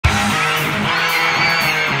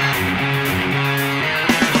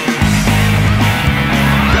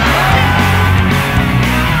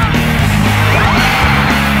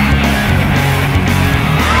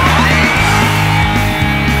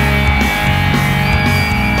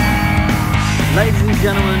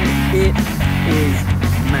and gentlemen, it is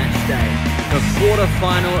match day. The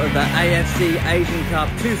quarter-final of the AFC Asian Cup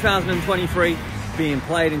 2023, being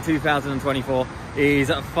played in 2024,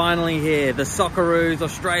 is finally here. The Socceroos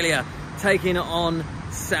Australia taking on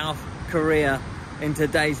South Korea in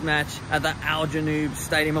today's match at the Al Janoub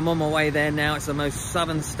Stadium. I'm on my way there now. It's the most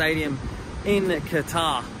southern stadium in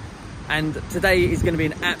Qatar. And today is going to be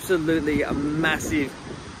an absolutely massive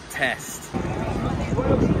test.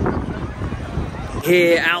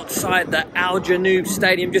 Here outside the Al Janoub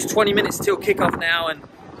Stadium, just 20 minutes till kickoff now, and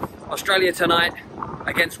Australia tonight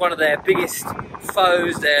against one of their biggest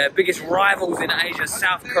foes, their biggest rivals in Asia,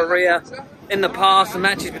 South Korea. In the past, the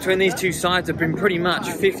matches between these two sides have been pretty much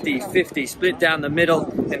 50-50, split down the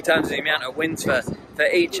middle in terms of the amount of wins for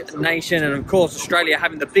each nation. And of course, Australia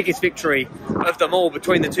having the biggest victory of them all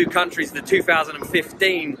between the two countries, the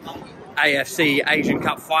 2015 AFC Asian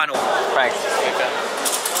Cup final. Craig.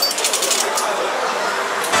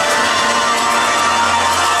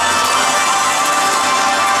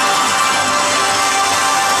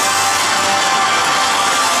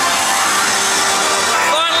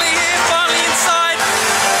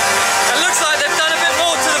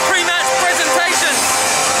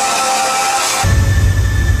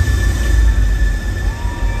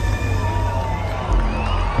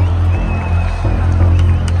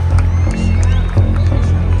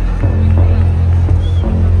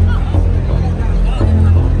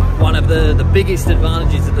 The biggest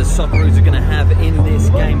advantages that the Socceroos are going to have in this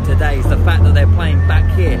game today is the fact that they're playing back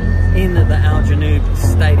here in the Al Janoub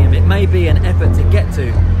Stadium. It may be an effort to get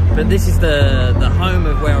to, but this is the home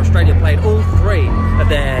of where Australia played all three of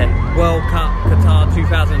their World Cup Qatar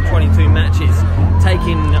 2022 matches,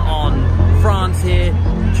 taking on France here,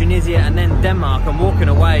 Tunisia and then Denmark, and walking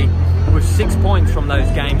away with 6 points from those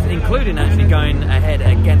games, including actually going ahead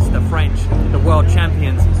against the French, the world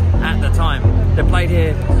champions at the time. They played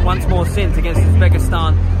here once more since against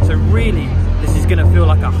Uzbekistan, so really this is going to feel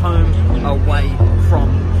like a home away from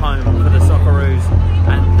home for the Socceroos,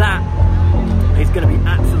 and that is going to be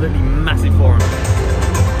absolutely massive for them.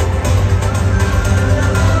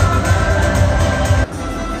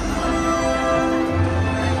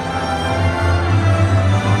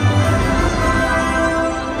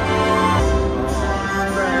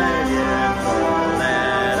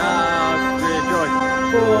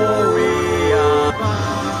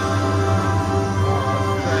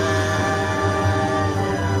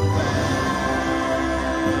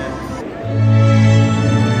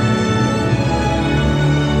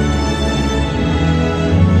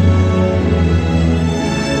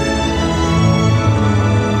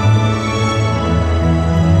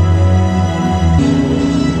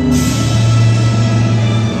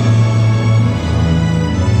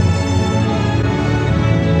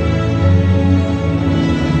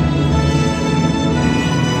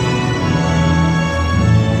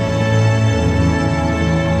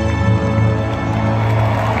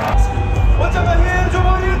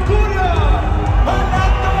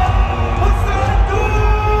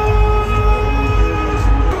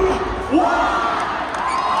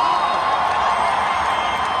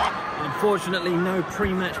 Unfortunately, no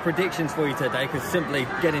pre-match predictions for you today, because simply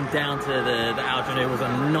getting down to the Al Janoub was a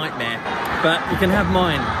nightmare. But you can have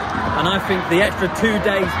mine. And I think the extra 2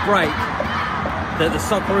 days break that the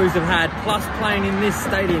Socceroos have had, plus playing in this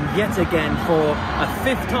stadium yet again for a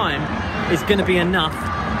 5th time, is going to be enough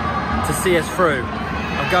to see us through.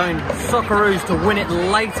 I'm going Socceroos to win it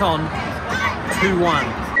late on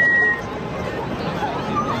 2-1.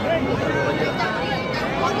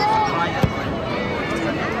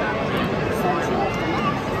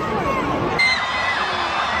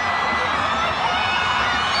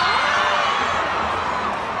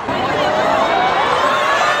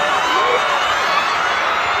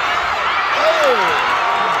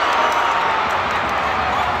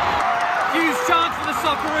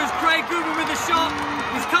 Craig Goodwin with a shot.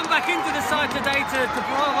 He's come back into the side today to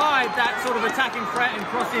provide that sort of attacking threat and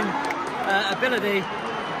crossing ability.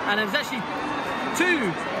 And there's actually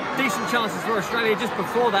 2 decent chances for Australia. Just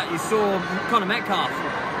before that, you saw Connor Metcalf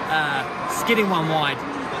skidding one wide.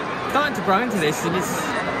 Starting to grow into this, and it's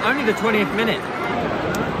only the 20th minute.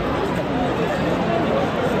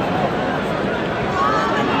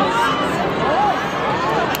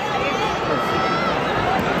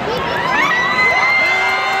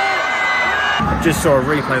 Just saw a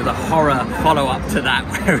replay with a horror follow-up to that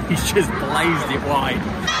where he just blazed it wide.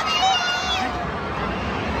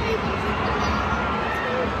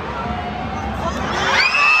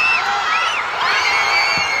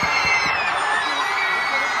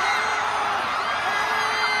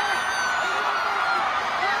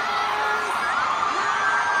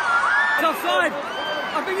 It's offside.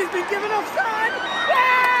 I think he's been given offside.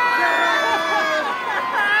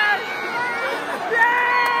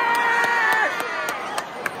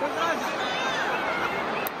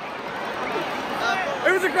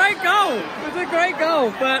 It was a great goal. It was a great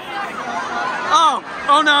goal, but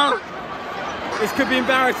oh no. This could be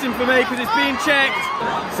embarrassing for me because it's being checked.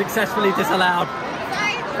 Successfully disallowed.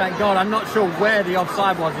 Thank God. I'm not sure where the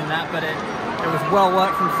offside was in that, but it was well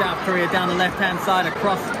worked from South Korea down the left-hand side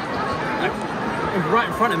across, right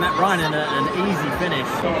in front of Matt Ryan, and an easy finish.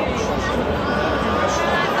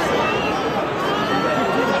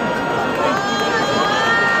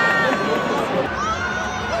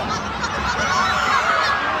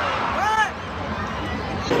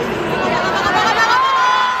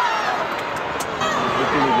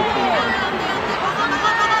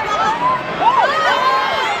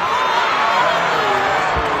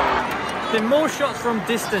 Been more shots from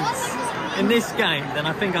distance in this game than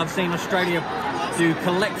I think I've seen Australia do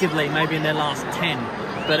collectively, maybe in their last 10.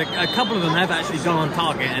 But a couple of them have actually gone on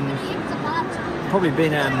target and probably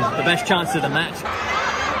been the best chance of the match.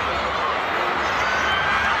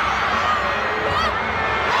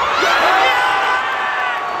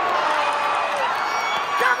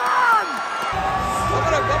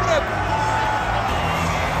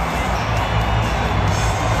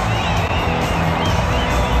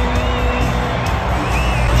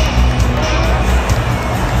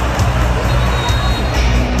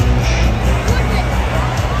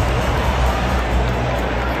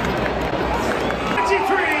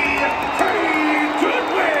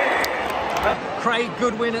 Craig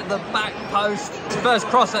Goodwin at the back post. First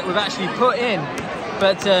cross that we've actually put in,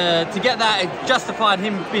 but to get that, it justified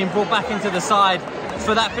him being brought back into the side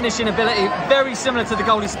for that finishing ability. Very similar to the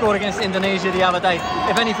goal he scored against Indonesia the other day.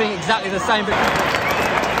 If anything, exactly the same. But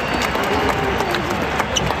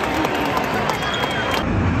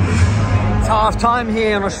it's half time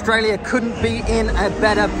here and Australia couldn't be in a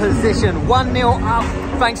better position. 1-0 up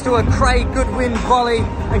thanks to a Craig Goodwin volley,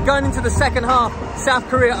 and going into the second half, South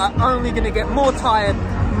Korea are only going to get more tired,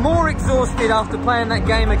 more exhausted after playing that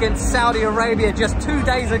game against Saudi Arabia just 2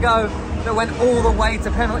 days ago that went all the way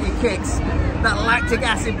to penalty kicks. That lactic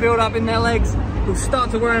acid build up in their legs will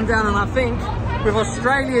start to wear them down, and I think with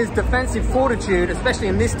Australia's defensive fortitude, especially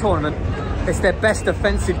in this tournament, it's their best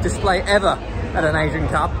defensive display ever at an Asian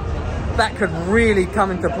Cup. That could really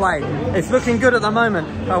come into play. It's looking good at the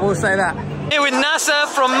moment, I will say that. Here with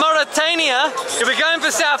Nasser from Mauritania. You'll be going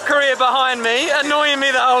for South Korea behind me, annoying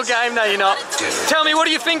me the whole game. No, you're not. Tell me, what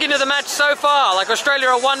are you thinking of the match so far? Like,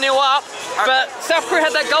 Australia are 1-0 up, but South Korea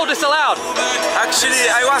had that goal disallowed.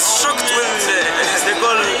 Actually, I was shocked when the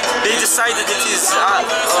goal, they decided it is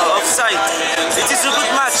offside. It is a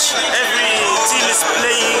good match. Every team is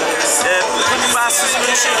playing good passes,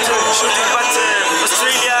 good shooting, but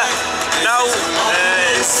Australia now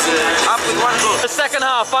is up with 1 goal. The second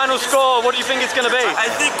half, final score, what do you think it's going to be? I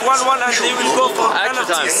think 1-1 and they will go for extra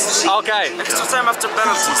penalties. Time. Okay. Extra time after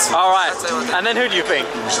penalties. Alright. And then who do you think?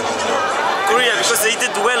 Korea, because they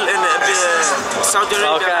did well in Saudi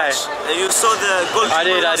Arabia match. You saw the goal. I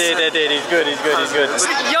did. He's good.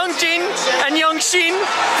 Youngjin and Youngshin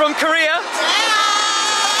from Korea.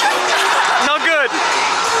 Not good.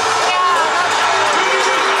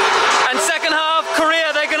 And second half,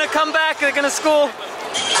 Korea, they're going to come back, they're going to score.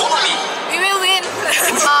 We will win.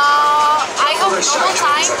 I hope normal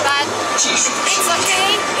time, but it's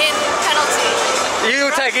okay in penalty.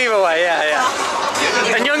 You take either way, yeah.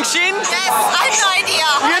 And Youngshin? Yes, I have no idea.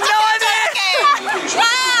 You have no idea? Okay.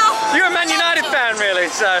 Wow. You're a Man United fan,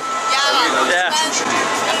 really, so. Yeah.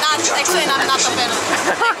 I'm not a fan.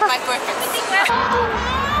 My boyfriend.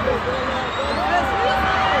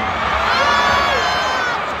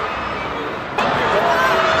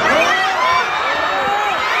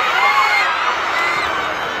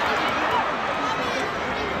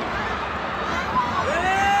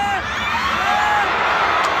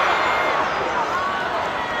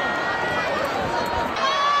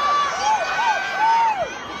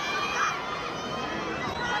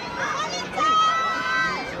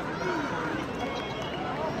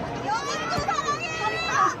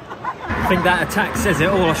 I think that attack says it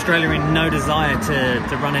all. Australia in no desire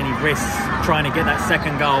to run any risks trying to get that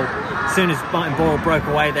second goal. As soon as Martin Boyle broke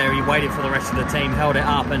away there, he waited for the rest of the team, held it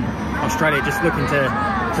up, and Australia just looking to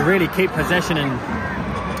really keep possession and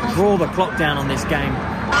draw the clock down on this game.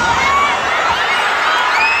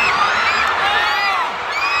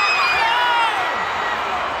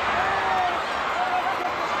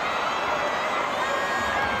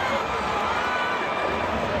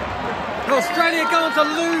 Australia going to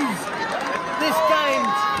lose this game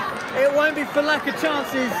It won't be for lack of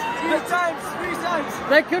chances. Three times.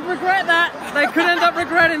 They could regret that. They could end up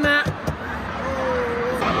regretting that.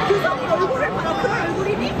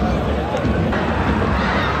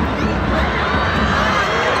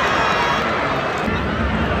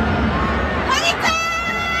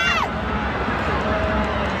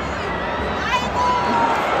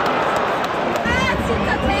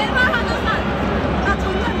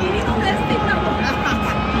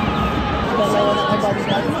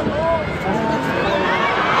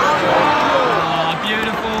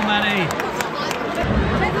 Beautiful, Manny.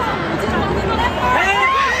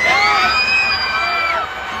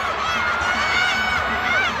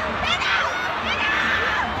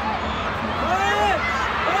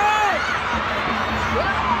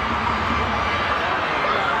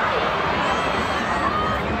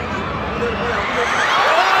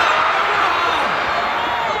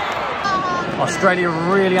 Australia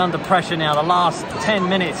really under pressure now. The last 10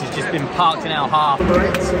 minutes has just been parked in our half.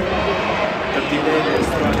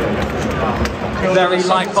 Very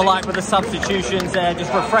like for like with the substitutions there,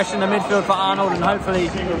 just refreshing the midfield for Arnold, and hopefully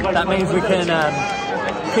that means we can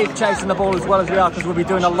keep chasing the ball as well as we are, because we'll be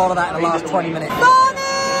doing a lot of that in the last 20 minutes.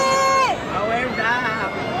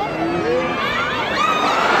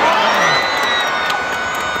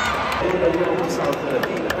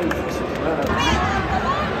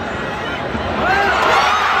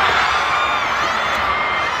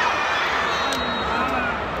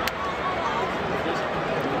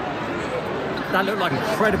 That looked like an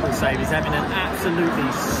incredible save. He's having an absolutely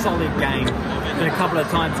solid game. Been a couple of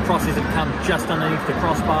times crosses have come just underneath the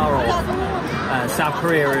crossbar, or South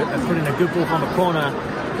Korea have put in a good ball from a corner,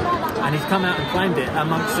 and he's come out and claimed it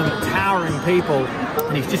amongst some towering people,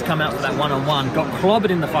 and he's just come out for that one-on-one, got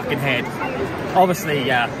clobbered in the fucking head. Obviously,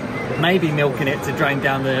 maybe milking it to drain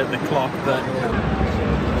down the clock, but...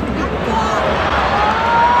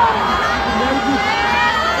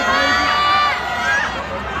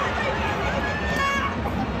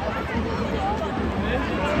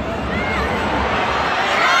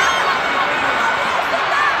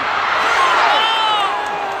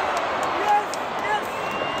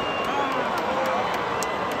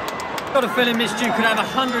 Got a feeling Miss Ju could have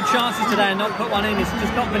 100 chances today and not put one in. It's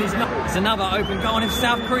just not been his night. It's another open goal, and if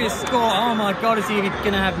South Korea score, oh my God, is he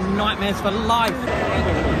going to have nightmares for life?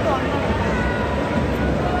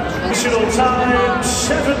 Additional time,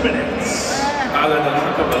 7 minutes.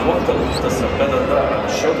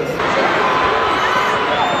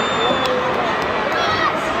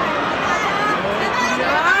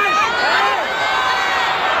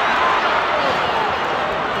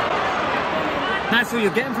 That's what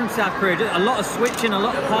you're getting from South Korea. A lot of switching, a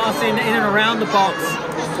lot of passing in and around the box,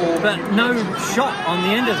 but no shot on the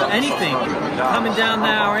end of anything. Coming down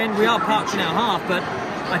our end, we are parked in our half, but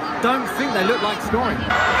I don't think they look like scoring.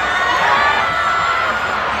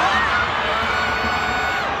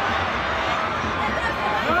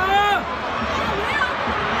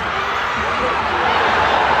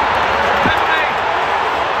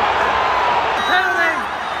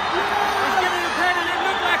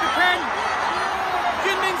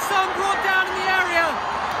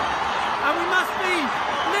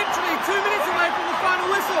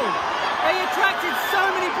 They attracted so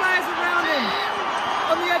many players around him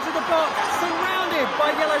on the edge of the box, surrounded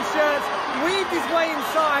by yellow shirts, weaved his way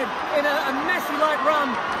inside in a Messi-like run,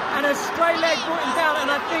 and a stray leg brought him down, and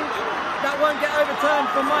I think that won't get overturned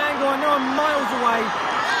from my angle. I know I'm miles away,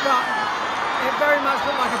 but it very much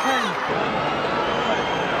looked like a pen.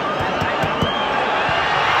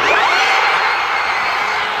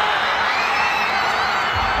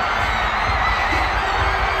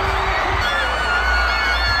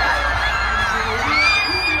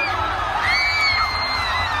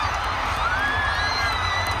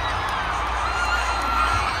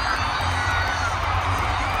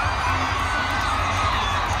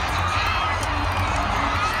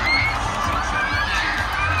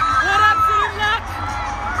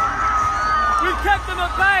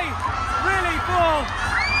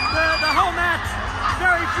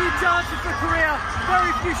 Chances for Korea,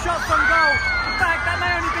 very few shots on goal. In fact, that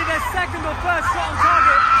may only be their second or first shot on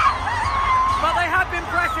target. But they have been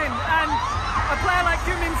pressing, and a player like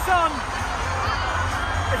Heung Min Son,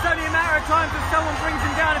 it's only a matter of time till someone brings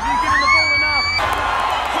him down if you give him the ball enough.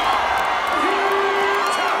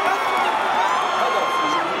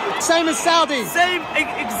 Same as Saudi. Same,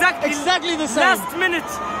 exactly the same. Last minute,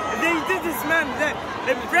 they did this, man.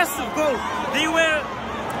 They pressed the goal. They were.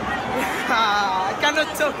 I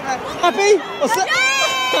cannot talk. Happy? What's that?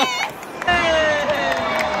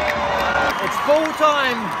 It's full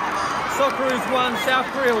time. Socceroos won, South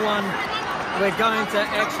Korea won. And we're going to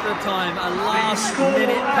extra time. A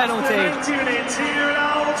last-minute penalty.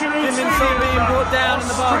 Heung Min Son being brought down in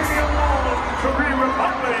the box.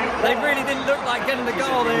 They really didn't look like getting the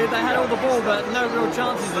goal. They had all the ball, but no real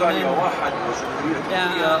chances. And then,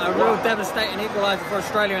 yeah, a real devastating equaliser for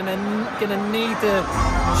Australia, and they're going to need to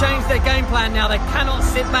change their game plan now. They cannot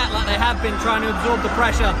sit back like they have been, trying to absorb the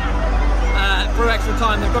pressure through extra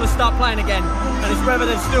time. They've got to start playing again, and it's whether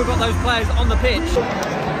they've still got those players on the pitch.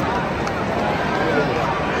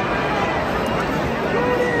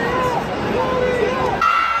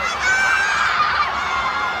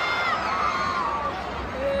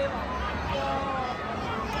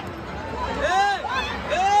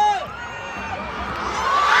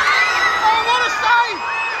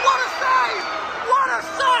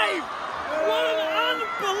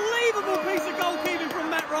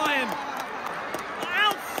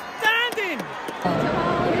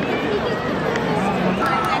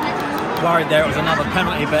 Worried there it was another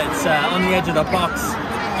penalty, but it's on the edge of the box.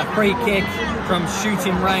 A free kick from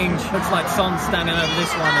shooting range. Looks like Son's standing over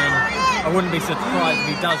this one, and I wouldn't be surprised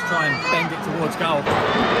if he does try and bend it towards goal.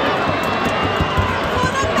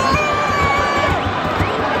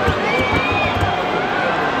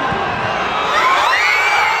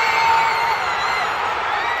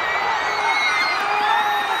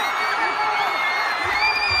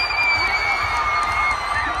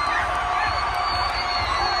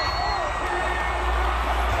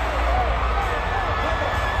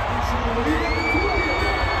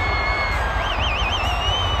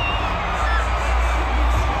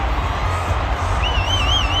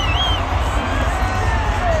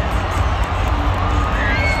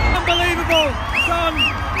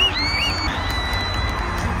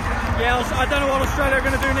 Yeah, I don't know what Australia are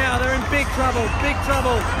going to do now. They're in big trouble, big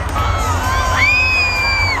trouble.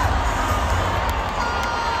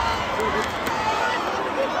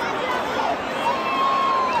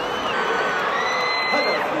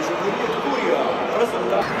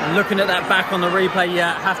 Looking at that back on the replay, you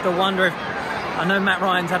have to wonder if... I know Matt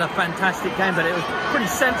Ryan's had a fantastic game, but it was pretty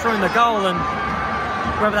central in the goal, and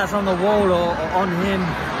whether that's on the wall or on him,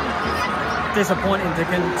 disappointing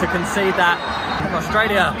to concede that.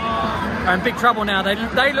 Australia are in big trouble now. They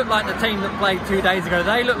look like the team that played 2 days ago.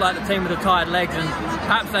 They look like the team with the tired legs, and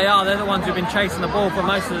perhaps they are. They're the ones who've been chasing the ball for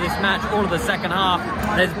most of this match, all of the second half.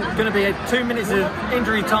 There's going to be 2 minutes of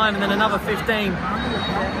injury time and then another 15.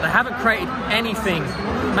 They haven't created anything,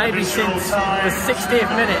 maybe since the 60th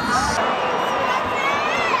minute.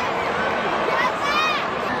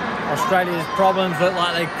 Australia's problems look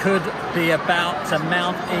like they could be about to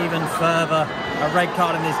mount even further. A red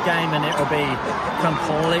card in this game and it will be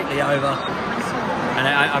completely over. And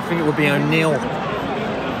I think it will be O'Neill.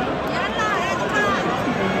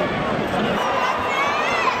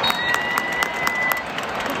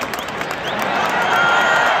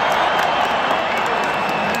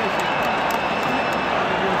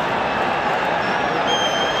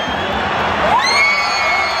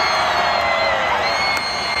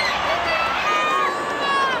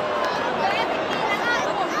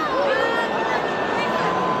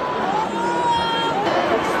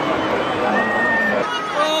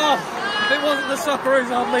 The Socceroos,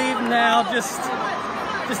 I'll leave now just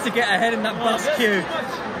to get ahead in that bus queue,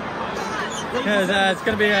 because it's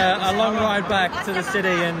going to be a long ride back to the city,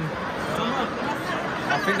 and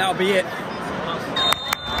I think that'll be it.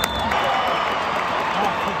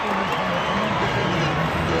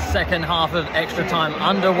 Second half of extra time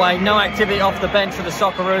underway. No activity off the bench for the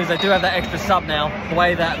Socceroos. They do have that extra sub now. The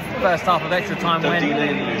way that first half of extra time went,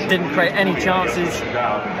 didn't create any chances,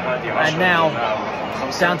 and now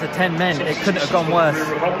down to 10 men. It couldn't have gone worse.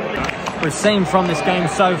 We've seen from this game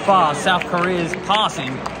so far, South Korea's passing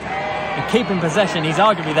and keeping possession is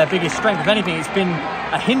arguably their biggest strength. If anything, it's been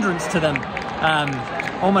a hindrance to them,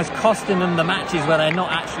 almost costing them the matches where they're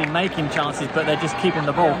not actually making chances, but they're just keeping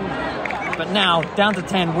the ball. But now, down to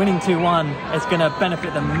 10, winning 2-1, it's going to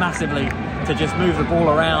benefit them massively to just move the ball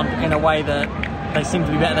around in a way that they seem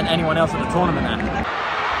to be better than anyone else at the tournament at.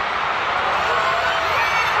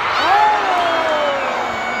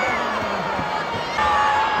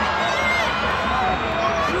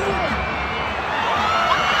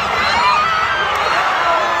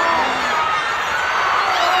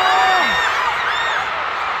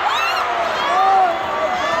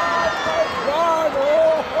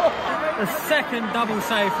 The second double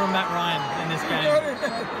save from Matt Ryan in this game.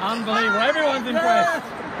 Unbelievable. Everyone's impressed.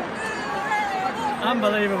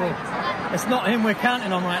 Unbelievable. It's not him we're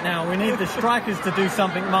counting on right now. We need the strikers to do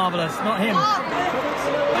something marvellous, not him.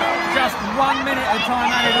 Just 1 minute of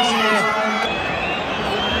time added on here.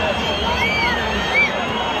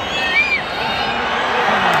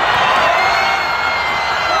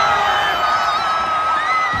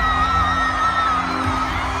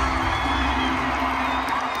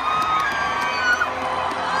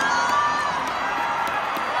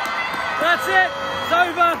 that's it. It's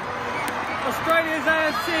over. Australia's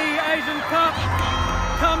AFC Asian Cup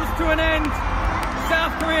comes to an end.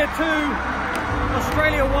 South Korea 2,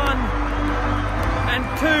 Australia 1, and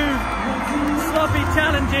 2 sloppy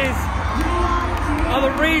challenges are the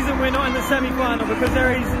reason we're not in the semi-final, because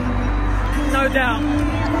there is no doubt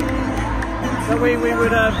that we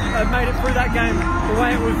would have made it through that game, the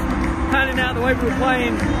way it was panning out, the way we were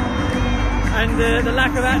playing, and the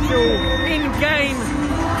lack of actual in-game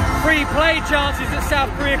free play chances that South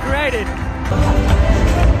Korea created.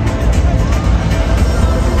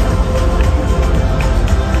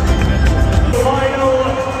 Final,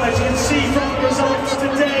 as you can see from the results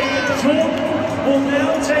today, Jordan will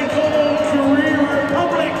now take on Korea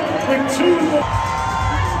Republic with 2 more.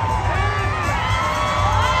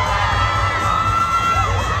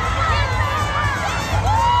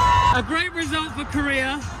 A great result for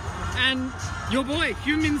Korea, and your boy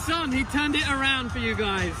Heung Min Son, he turned it around for you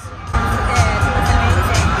guys.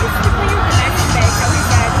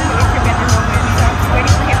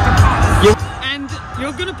 And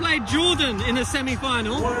you're going to play Jordan in the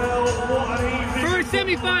semi-final. For a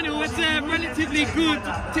semi-final, it's a relatively good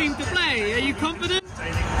team to play. Are you confident?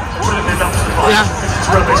 Yeah.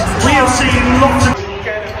 We have seen lots of...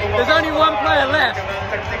 There's only one player left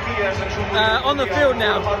on the field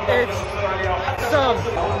now. It's Son.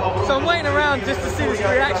 So I'm waiting around just to see his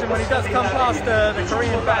reaction when he does come past the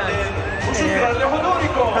Korean fans. Because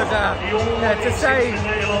to say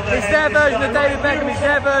it's their version of David Beckham, it's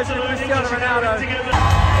their version of Cristiano Ronaldo.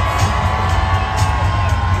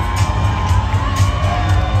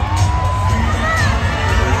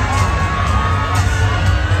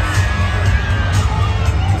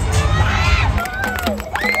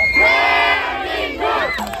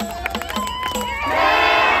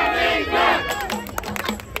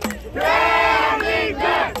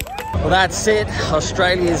 Well, that's it.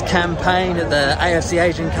 Australia's campaign at the AFC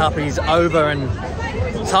Asian Cup is over, and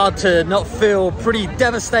it's hard to not feel pretty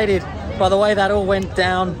devastated by the way that all went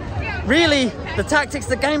down. Really, the tactics,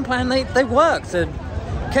 the game plan, they worked and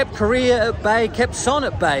kept Korea at bay, kept Son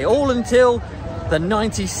at bay, all until the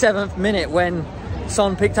 97th minute when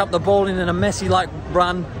Son picked up the ball in a Messi-like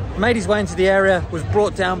run, made his way into the area, was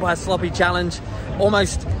brought down by a sloppy challenge,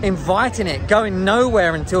 almost inviting it, going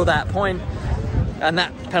nowhere until that point. And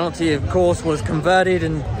that penalty, of course, was converted,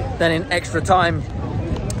 and then in extra time,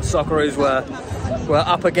 Socceroos were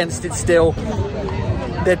up against it still.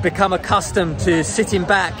 They'd become accustomed to sitting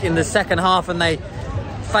back in the second half, and they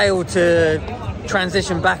failed to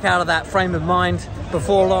transition back out of that frame of mind.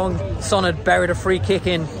 Before long, Son had buried a free kick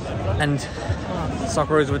in, and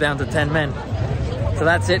Socceroos were down to 10 men. So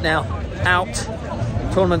that's it now. Out.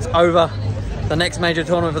 Tournament's over. The next major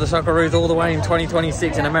tournament for the Socceroos all the way in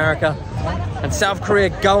 2026 in America. And South Korea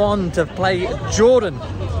go on to play Jordan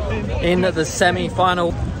in the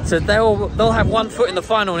semi-final. So they'll have one foot in the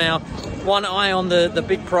final now, one eye on the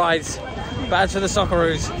big prize. But as for the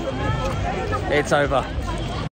Socceroos, it's over.